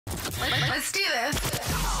Let's do this.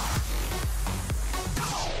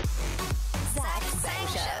 Zach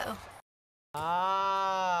Show.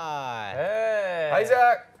 Hi. Hey. Hi,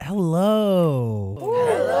 Zach. Hello.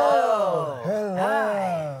 Hello.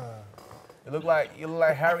 Hi. You look like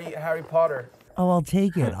Harry Potter. Oh, I'll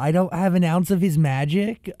take it. I don't have an ounce of his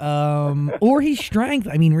magic or his strength.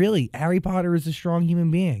 I mean, really, Harry Potter is a strong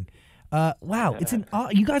human being. Wow,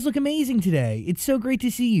 you guys look amazing today. It's so great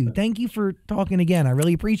to see you. Thank you for talking again. I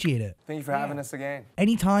really appreciate it. Thank you for having us again.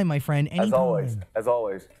 Anytime, my friend. Anytime. As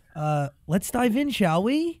always. Let's dive in, shall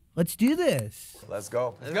we? Let's do this. Let's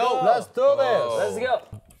go. Let's go. Let's do this. Let's go.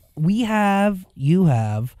 You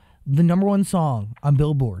have the #1 song on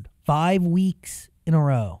Billboard 5 weeks in a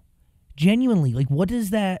row. Genuinely, like, what does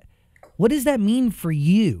that mean for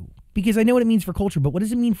you? Because I know what it means for culture, but what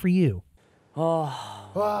does it mean for you?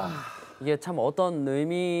 이게 참 어떤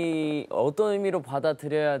의미로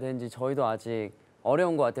받아들여야 되는지 저희도 아직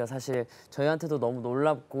어려운 것 같아요. 사실 저희한테도 너무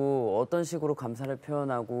놀랍고 어떤 식으로 감사를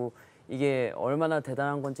표현하고 이게 얼마나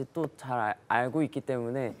대단한 건지 또 잘 알고 있기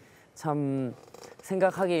때문에 참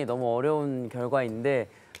생각하기 너무 어려운 결과인데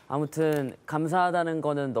아무튼 감사하다는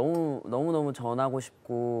거는 너무 전하고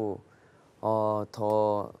싶고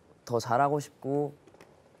더 잘하고 싶고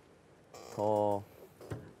더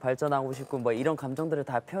발전하고 싶고 뭐 이런 감정들을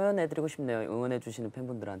다 표현해드리고 싶네요. 응원해주시는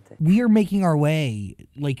팬분들한테. We are making our way,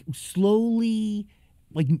 like slowly,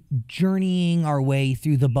 like journeying our way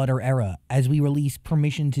through the Butter era as we release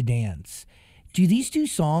Permission to Dance. Do these two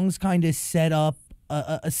songs kind of set up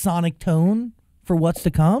a sonic tone for what's to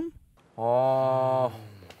come?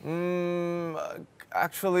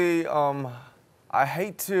 Actually, I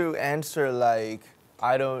hate to answer like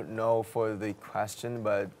I don't know for the question,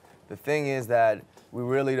 but the thing is that we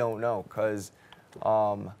really don't know because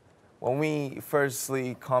when we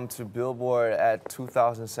firstly come to Billboard at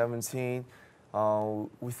 2017,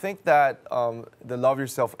 we think that the Love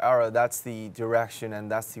Yourself era, that's the direction and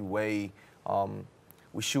that's the way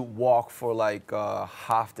we should walk for like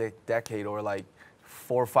half the decade or like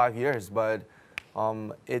 4 or 5 years, but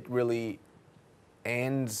it really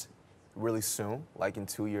ends really soon, like in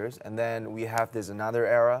 2 years. And then we have this another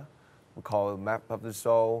era, we call it Map of the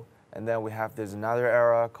Soul. And then we have this another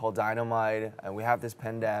era called Dynamite. And we have this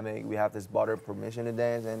pandemic, we have this Butter Permission to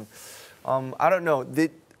Dance. And I don't know,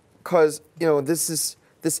 because you know, this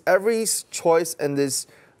every choice and this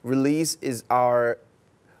release is our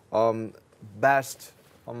best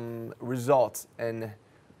result and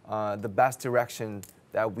the best direction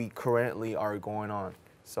that we currently are going on.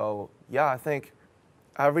 So yeah, I think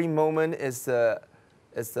every moment is the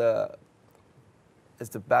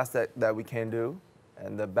best that we can do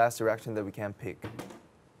and the best direction that we can pick.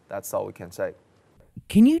 That's all we can say.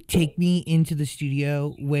 Can you take me into the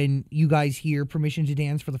studio when you guys hear Permission to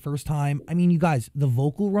Dance for the first time? I mean, you guys, the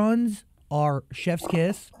vocal runs are chef's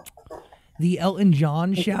kiss. The Elton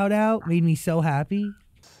John shout out made me so happy.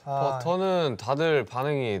 저는 다들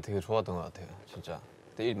반응이 되게 좋았던 것 같아요, 진짜.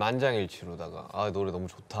 만장일치로다가 노래 너무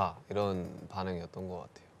좋다 이런 반응이었던 것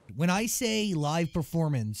같아요. When I say live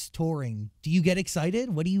performance, touring, do you get excited?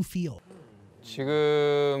 What do you feel?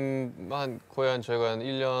 지금 거의 저희가 한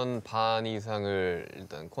 1년 반 이상을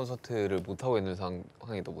일단 콘서트를 못 하고 있는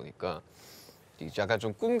상황이다 보니까 약간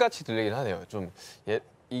좀 꿈같이 들리긴 하네요. 좀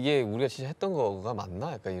이게 우리가 진짜 했던 거가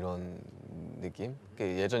맞나? 약간 이런 느낌?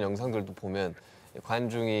 예전 영상들도 보면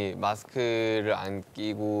관중이 마스크를 안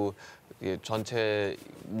끼고 전체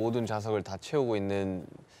모든 좌석을 다 채우고 있는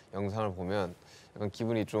영상을 보면 약간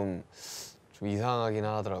기분이 좀 이상하긴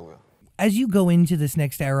하더라고요. As you go into this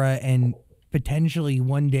next era and potentially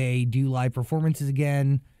one day do live performances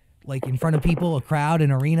again, like in front of people, a crowd,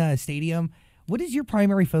 an arena, a stadium, what is your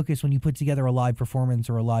primary focus when you put together a live performance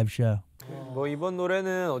or a live show? 뭐 이번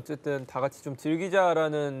노래는 어쨌든 다 같이 좀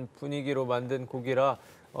즐기자라는 분위기로 만든 곡이라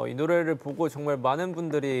이 노래를 보고 정말 많은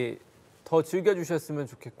분들이 더 즐겨주셨으면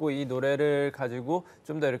좋겠고 이 노래를 가지고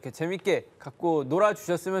좀 더 이렇게 재밌게 갖고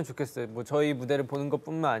놀아주셨으면 좋겠어요. 뭐 저희 무대를 보는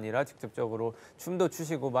것뿐만 아니라 직접적으로 춤도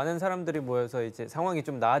추시고 많은 사람들이 모여서 이제 상황이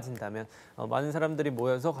좀 나아진다면 많은 사람들이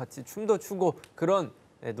모여서 같이 춤도 추고 그런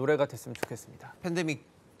노래가 됐으면 좋겠습니다. 팬데믹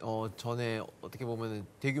전에 어떻게 보면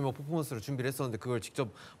대규모 퍼포먼스를 준비를 했었는데 그걸 직접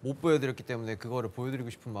못 보여드렸기 때문에 그거를 보여드리고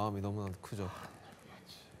싶은 마음이 너무나 크죠.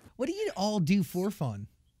 What do you all do for fun?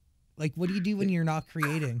 Like, what do you do when you're not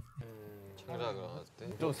creating?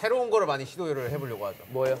 좀 새로운 거를 많이 시도를 해보려고 하죠.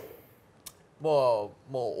 뭐요? 뭐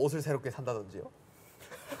옷을 새롭게 산다든지요.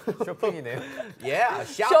 쇼핑이네요. Yeah,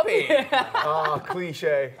 shopping.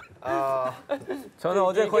 Cliche. 저는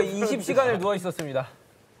어제 거의 20시간을 누워 있었습니다.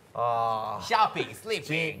 Shopping,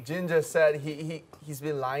 sleeping. Jin just said he's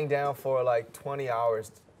been lying down for like 20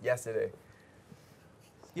 hours yesterday.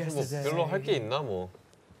 뭐 별로 할 게 있나 뭐.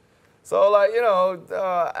 So like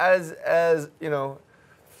as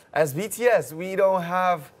as BTS, we don't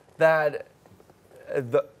have that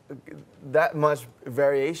that much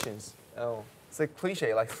variations. It's like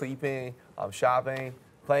cliche, like sleeping, shopping,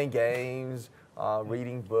 playing games,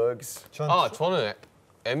 reading books. 저는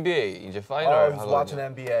NBA 이제 Oh, 파이널 he's watching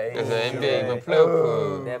하거든요. NBA. 그래서 NBA 이번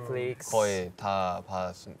플레이오프 넷플릭스. 거의 다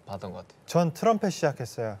봤던 것 같아요. 전 트럼펫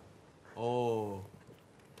시작했어요. 오.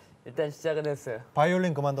 일단 시작은 했어요.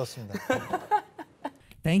 바이올린 그만뒀습니다.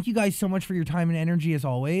 Thank you guys so much for your time and energy as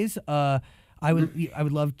always. I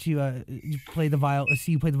would love to play the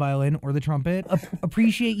see you play the violin or the trumpet.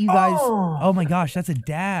 Appreciate you guys. Oh my gosh, that's a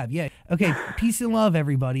dab. Yeah. Okay. Peace and love,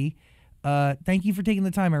 everybody. Thank you for taking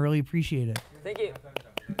the time. I really appreciate it. Thank you.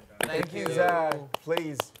 Thank you, Zach.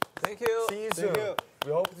 Please. Thank you. See you soon.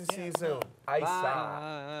 We hope to see you soon. Ice out.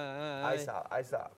 Bye. Ice out. Ice out.